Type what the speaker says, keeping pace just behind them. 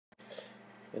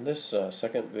In this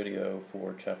second video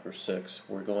for Chapter 6,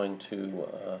 we're going to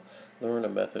learn a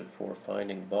method for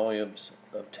finding volumes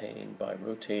obtained by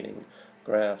rotating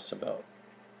graphs about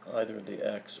either the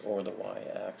x or the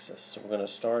y-axis. So we're going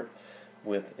to start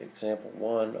with example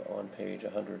 1 on page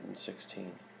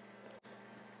 116.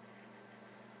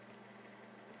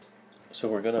 So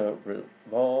we're going to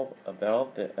revolve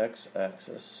about the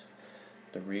x-axis,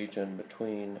 the region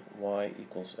between y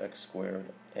equals x squared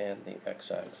and the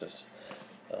x-axis.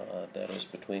 That is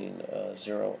between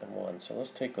 0 and 1. So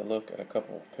let's take a look at a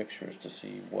couple of pictures to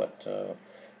see what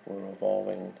we're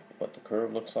revolving, what the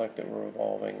curve looks like that we're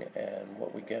revolving, and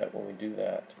what we get when we do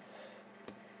that.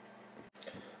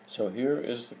 So here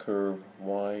is the curve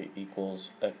y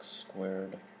equals x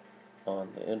squared on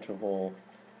the interval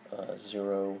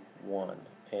 0, 1,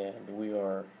 and we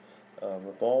are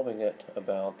revolving it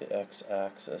about the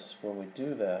x-axis. When we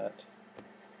do that,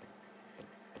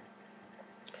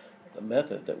 the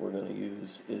method that we're going to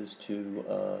use is to,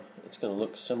 it's going to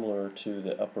look similar to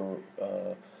the upper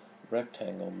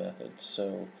rectangle method.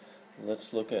 So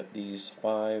let's look at these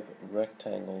 5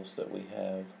 rectangles that we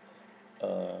have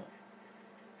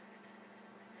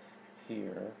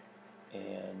here,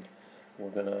 and we're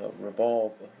going to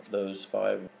revolve those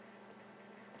 5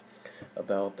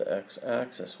 about the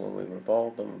x-axis. When we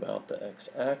revolve them about the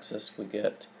x-axis, we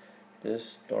get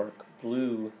this dark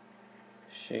blue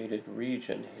shaded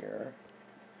region here.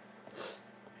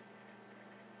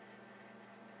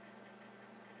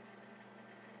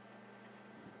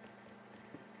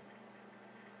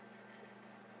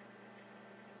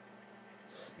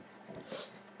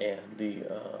 And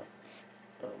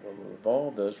when we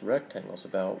revolve those rectangles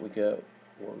about, we get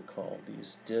what we call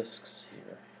these discs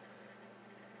here.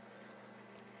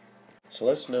 So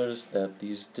let's notice that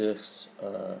these discs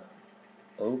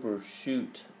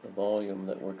overshoot the volume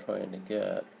that we're trying to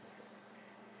get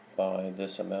by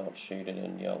this amount shaded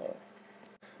in yellow.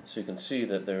 So you can see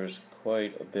that there's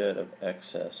quite a bit of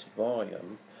excess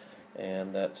volume,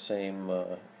 and that same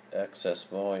excess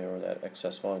volume, or that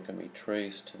excess volume, can be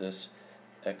traced to this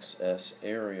excess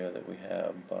area that we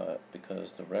have, but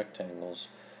because the rectangles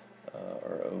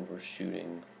are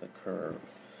overshooting the curve.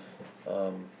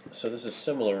 So this is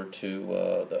similar to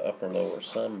the upper-lower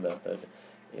sum method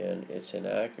in its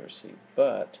inaccuracy,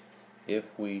 but if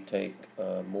we take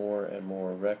more and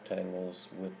more rectangles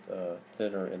with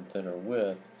thinner and thinner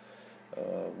width,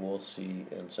 we'll see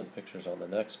in some pictures on the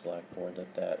next blackboard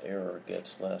that that error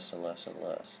gets less and less and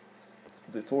less.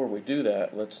 Before we do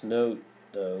that, let's note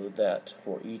though that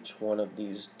for each one of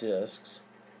these discs,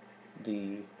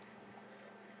 the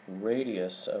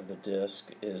radius of the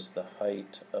disk is the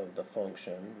height of the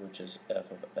function, which is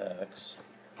f of x,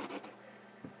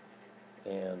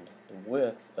 and the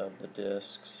width of the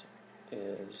disks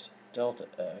is delta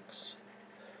x.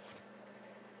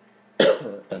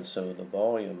 And so the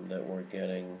volume that we're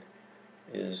getting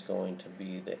is going to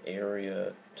be the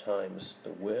area times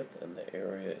the width, and the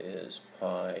area is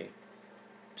pi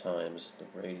times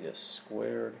the radius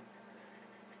squared,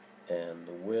 and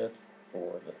the width,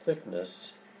 or the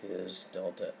thickness, is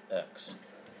delta x.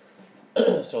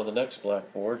 So on the next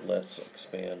blackboard, let's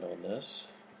expand on this.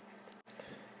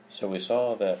 So we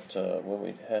saw that when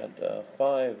we had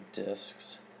 5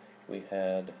 disks, we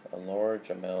had a large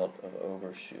amount of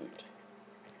overshoot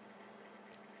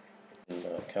in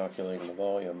calculating the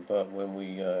volume, but when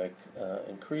we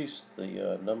increase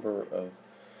the number of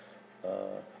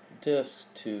disks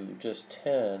to just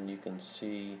 10, you can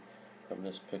see from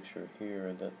this picture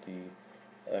here that the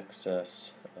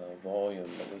excess volume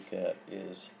that we get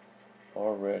is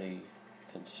already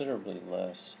considerably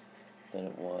less than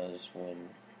it was when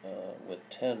with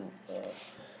 10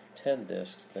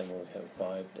 disks than when we have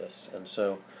 5 disks. And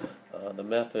so the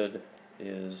method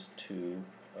is to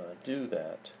do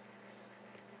that.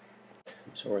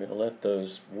 So we're going to let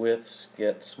those widths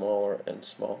get smaller and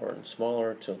smaller and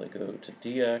smaller until they go to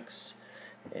dx,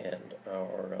 and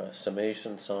our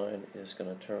summation sign is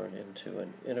going to turn into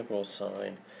an integral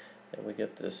sign, and we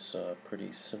get this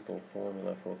pretty simple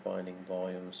formula for finding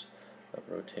volumes of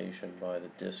rotation by the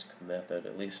disk method,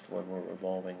 at least when we're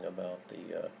revolving about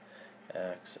the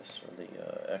axis, or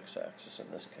the x-axis in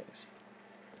this case.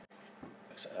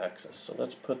 X-axis. So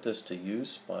let's put this to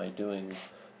use by doing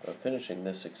finishing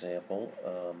this example,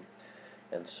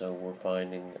 and so we're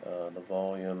finding the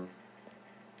volume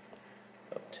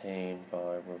obtained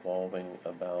by revolving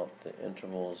about the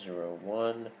interval 0,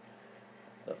 1,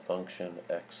 the function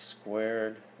x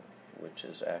squared, which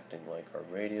is acting like our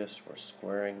radius. We're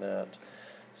squaring that,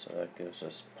 so that gives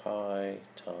us pi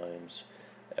times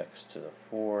x to the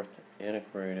 4th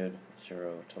integrated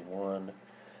 0 to 1,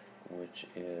 which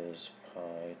is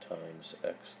pi times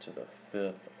x to the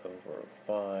 5th over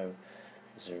 5,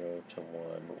 0 to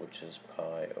 1, which is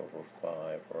pi over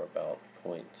 5, or about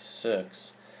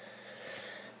 0.6.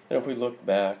 And if we look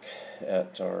back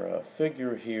at our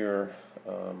figure here,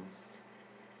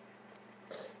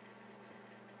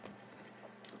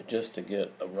 just to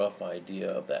get a rough idea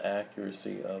of the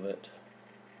accuracy of it,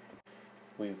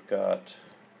 we've got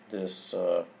this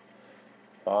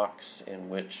box in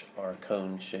which our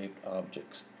cone-shaped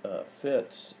object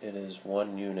fits. It is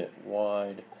 1 unit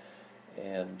wide,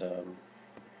 and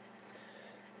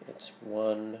it's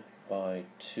 1 by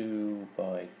 2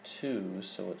 by 2,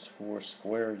 so it's 4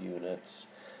 square units,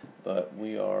 but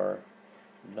we are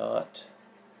not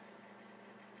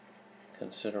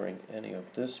considering any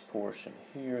of this portion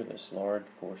here, this large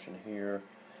portion here,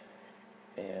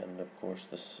 and of course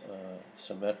this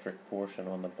symmetric portion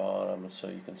on the bottom. So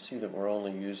you can see that we're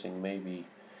only using maybe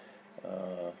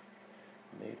a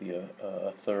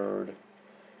third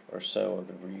or so of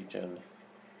the region.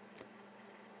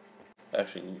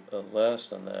 Actually, less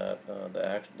than that.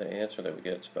 The answer that we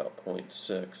get is about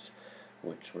 0.6,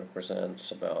 which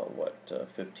represents about, what,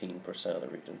 15% of the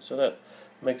region. So that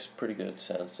makes pretty good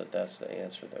sense that that's the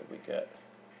answer that we get.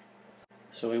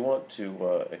 So we want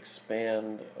to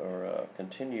expand or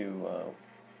continue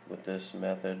with this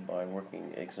method by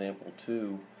working example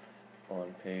 2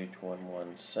 on page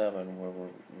 117, where we're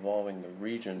revolving the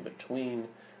region between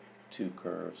two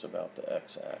curves about the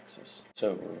x-axis.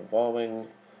 So we're revolving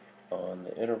on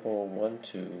the interval 1,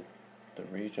 2, the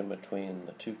region between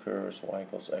the two curves y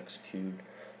equals x cubed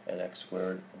and x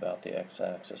squared about the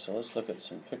x-axis. So let's look at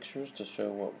some pictures to show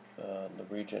what the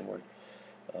region we're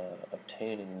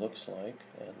obtaining looks like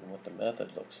and what the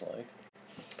method looks like.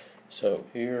 So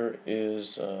here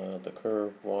is the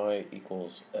curve y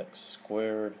equals x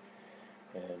squared,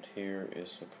 and here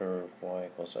is the curve y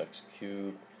equals x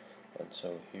cubed, and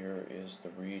so here is the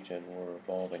region we're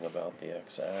revolving about the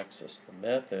x-axis. The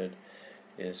method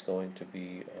is going to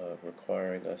be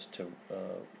requiring us to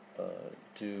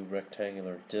do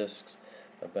rectangular discs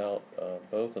about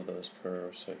both of those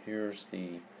curves. So here's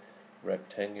the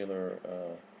rectangular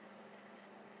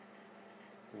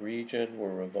region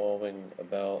we're revolving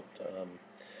about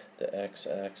the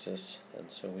x-axis,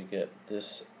 and so we get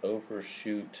this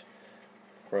overshoot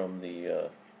from the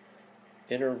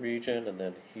inner region, and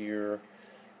then here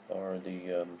are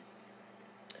the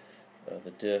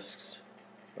discs,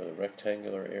 or the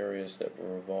rectangular areas that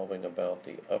we're revolving about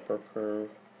the upper curve,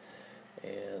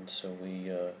 and so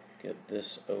we get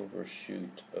this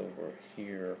overshoot over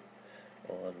here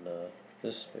on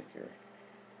this figure.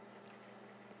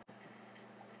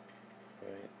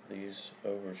 Right, these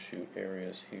overshoot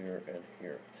areas here and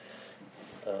here.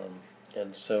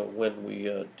 And so when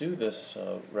we do this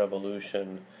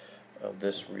revolution of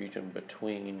this region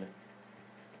between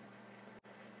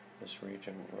this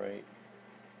region right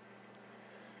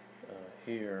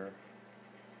here,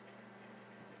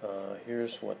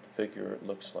 here's what the figure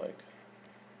looks like.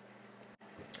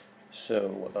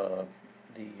 So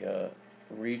the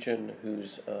region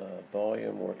whose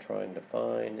volume we're trying to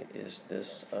find is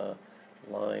this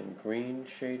lime green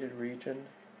shaded region.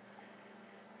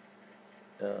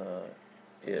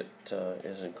 It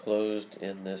is enclosed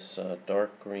in this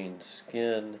dark green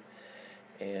skin,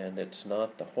 and it's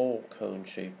not the whole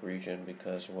cone-shaped region,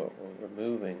 because what we're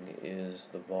removing is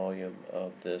the volume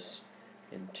of this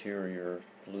interior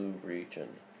blue region.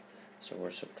 So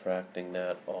we're subtracting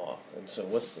that off. And so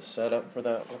what's the setup for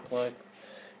that look like?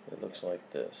 It looks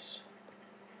like this.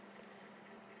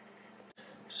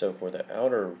 So for the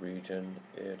outer region,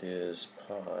 it is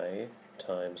pi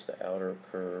times the outer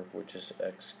curve, which is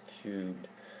x cubed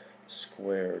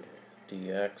squared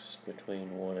dx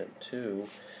between 1 and 2,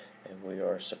 and we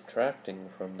are subtracting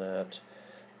from that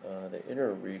the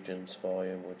inner region's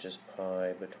volume, which is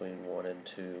pi between 1 and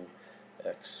 2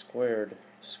 x squared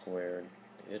squared,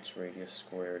 its radius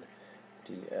squared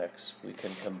dx. We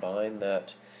can combine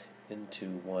that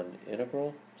into one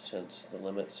integral, since the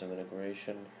limits of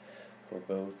integration for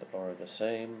both are the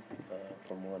same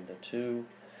from 1 to 2,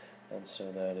 and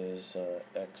so that is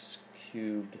x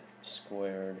cubed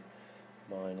squared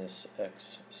minus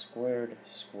x squared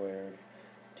squared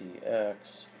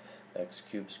dx. X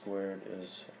cubed squared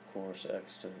is, of course,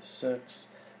 x to the 6th.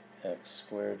 X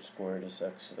squared squared is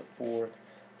x to the 4th.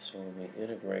 So when we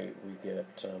integrate, we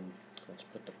get, let's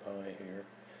put the pi here,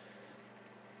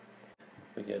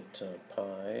 we get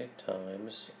pi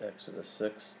times x to the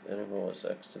 6th integral is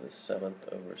x to the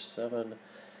 7th over 7.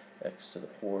 X to the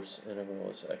 4th integral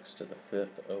is x to the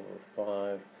 5th over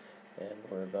 5. And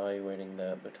we're evaluating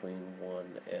that between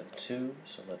 1 and 2.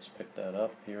 So let's pick that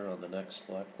up here on the next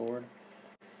blackboard.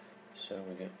 So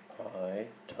we get pi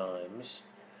times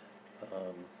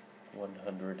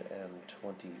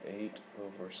 128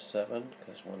 over 7,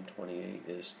 because 128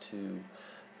 is 2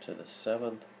 to the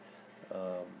 7th,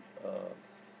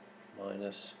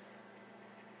 minus,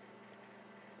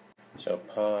 so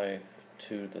pi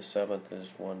 2 to the 7th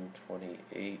is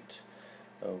 128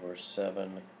 over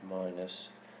 7 minus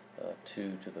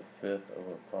 2 to the 5th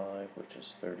over 5, which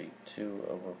is 32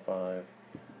 over 5,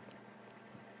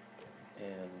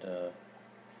 and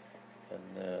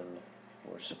then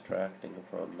we're subtracting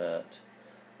from that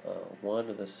 1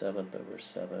 to the 7th over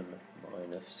 7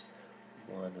 minus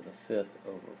 1 to the 5th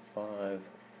over 5.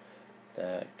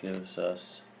 That gives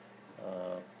us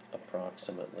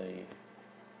approximately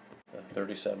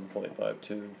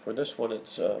 37.52. For this one,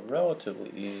 it's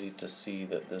relatively easy to see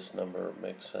that this number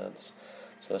makes sense.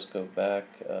 So let's go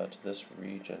back to this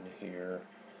region here.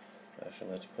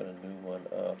 Actually, let's put a new one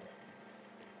up.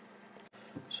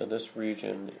 So this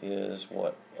region is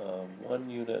what, 1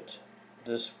 unit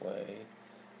this way,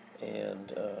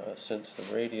 and since the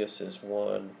radius is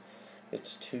 1,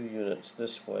 it's 2 units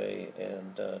this way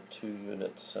and 2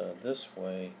 units this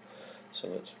way,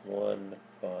 so it's 1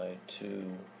 by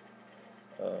 2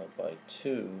 by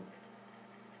 2.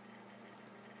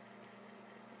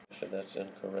 So that's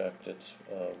incorrect. It's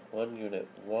 1 unit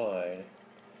wide,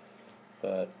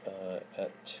 but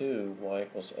at 2, y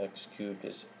equals x cubed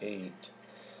is 8.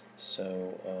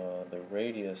 So the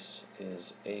radius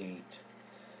is 8,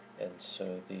 and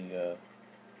so the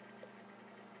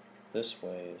this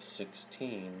way is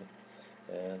 16,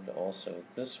 and also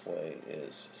this way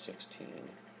is 16.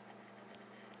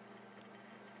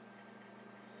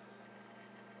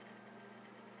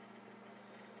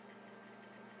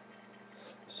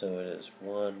 So it is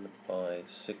 1 by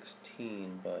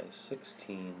 16 by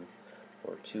 16,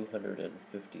 or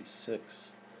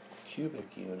 256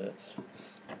 cubic units,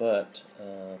 but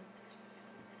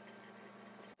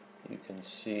you can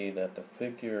see that the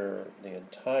figure, the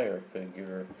entire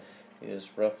figure,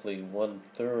 is roughly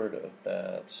 1/3 of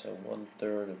that. So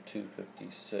 1/3 of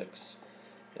 256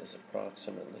 is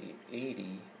approximately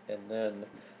 80, and then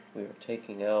we are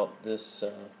taking out this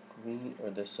green, or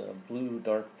this blue,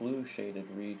 dark blue shaded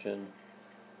region,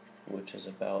 which is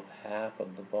about half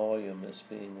of the volume is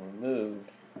being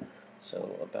removed.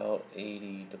 So about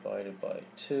 80 divided by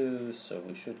 2, so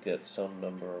we should get some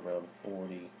number around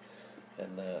 40,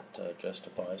 and that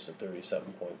justifies the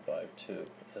 37.52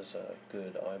 as a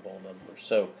good eyeball number.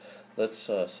 So let's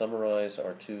summarize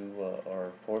our two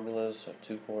formulas,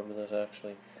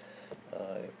 actually.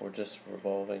 If we're just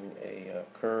revolving a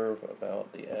curve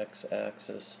about the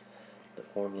x-axis, the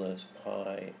formula is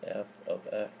pi f of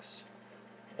x,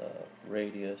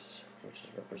 radius, which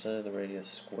is represented the radius,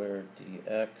 squared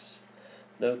dx.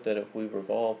 Note that if we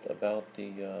revolved about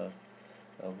the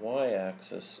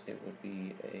y-axis, it would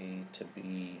be a to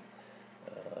b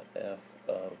f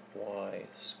of y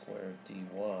squared dy.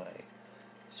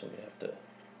 So we have to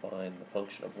find the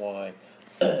function of y.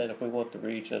 And if we want the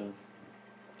region,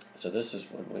 so this is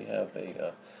when we have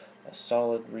a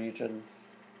solid region,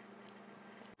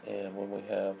 and when we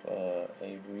have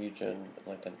a region,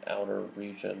 like an outer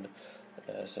region,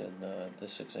 as in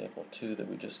this example 2 that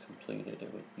we just completed,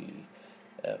 it would be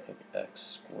f of x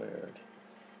squared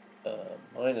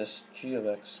minus g of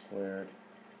x squared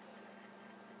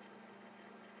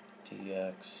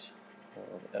dx,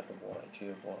 or f of y, g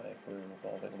of y, if we're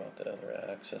revolving about the other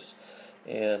axis.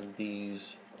 And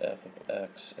these f of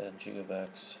x and g of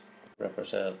x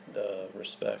represent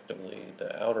respectively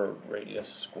the outer radius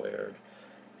squared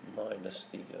minus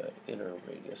the inner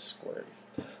radius squared.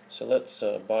 So let's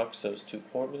box those two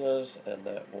formulas, and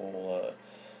that will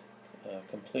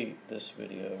complete this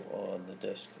video on the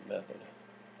disk method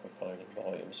for finding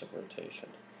volumes of rotation.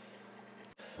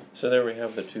 So there we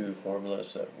have the two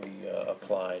formulas that we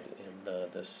applied in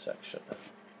this section.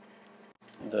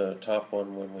 The top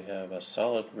one, when we have a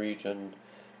solid region,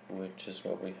 which is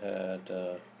what we had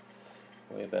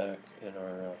way back in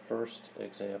our first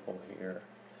example here,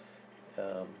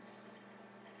 and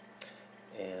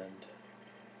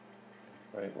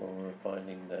right where we're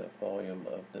finding the volume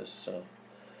of this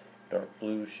dark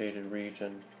blue shaded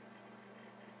region.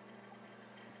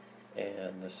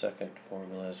 And the second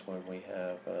formula is when we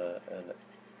have an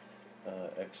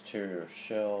exterior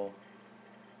shell.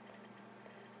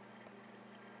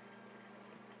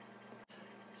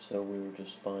 So we were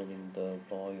just finding the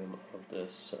volume of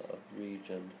this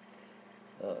region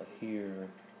here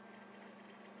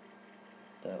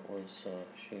that was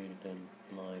shaded in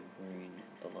lime green,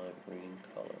 the lime green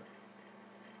color.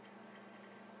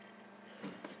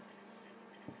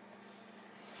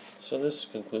 So this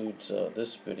concludes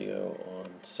this video on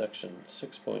section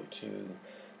 6.2,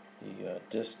 the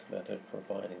disk method for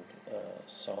finding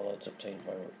solids obtained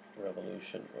by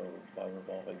revolution or by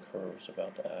revolving curves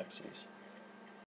about the axes.